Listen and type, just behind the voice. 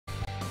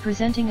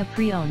Presenting a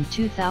pre-owned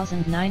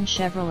 2009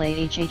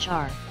 Chevrolet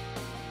HHR.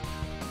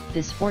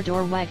 This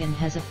four-door wagon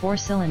has a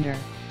 4-cylinder,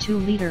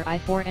 2-liter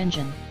i4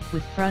 engine,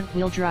 with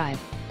front-wheel drive,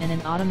 and an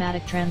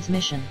automatic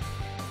transmission.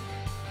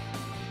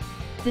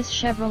 This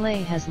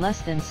Chevrolet has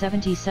less than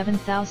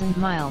 77,000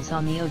 miles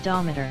on the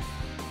odometer.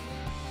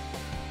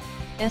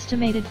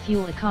 Estimated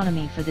fuel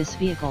economy for this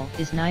vehicle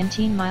is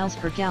 19 miles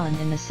per gallon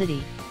in the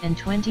city, and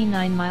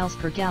 29 miles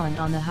per gallon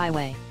on the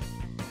highway.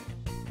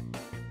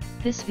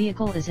 This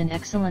vehicle is in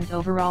excellent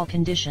overall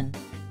condition.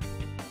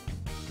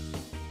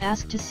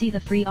 Ask to see the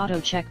free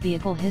AUTOCHECK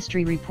Vehicle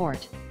History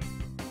Report.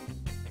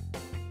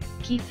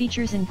 Key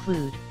features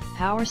include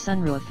power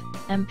sunroof,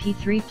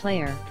 MP3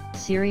 player,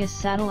 Sirius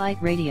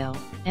satellite radio,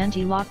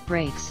 anti-lock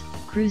brakes,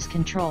 cruise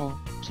control,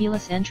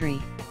 keyless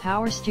entry,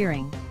 power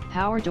steering,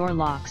 power door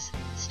locks,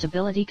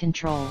 stability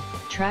control,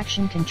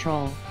 traction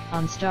control,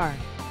 OnStar,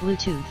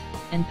 Bluetooth,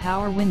 and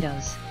power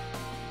windows.